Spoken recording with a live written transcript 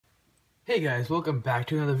Hey guys, welcome back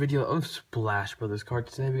to another video of Splash Brothers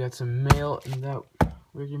Cards. Today we got some mail and that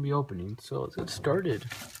we're going to be opening, so let's get started.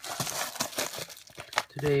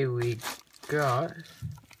 Today we got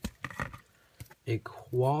a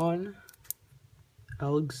Kwon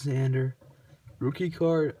Alexander rookie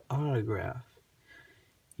card autograph.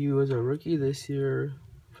 He was a rookie this year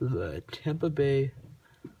for the Tampa Bay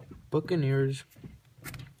Buccaneers,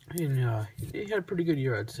 and he had a pretty good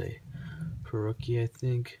year, I'd say, for rookie. I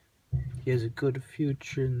think he has a good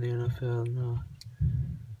future in the NFL, and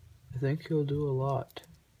I think he'll do a lot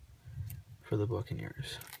for the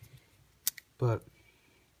Buccaneers. But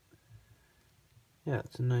yeah,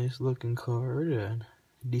 it's a nice looking card and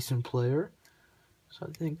a decent player, so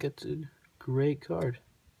I think it's a great card.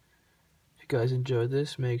 If you guys enjoyed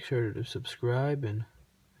this, make sure to subscribe, and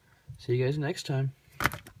see you guys next time.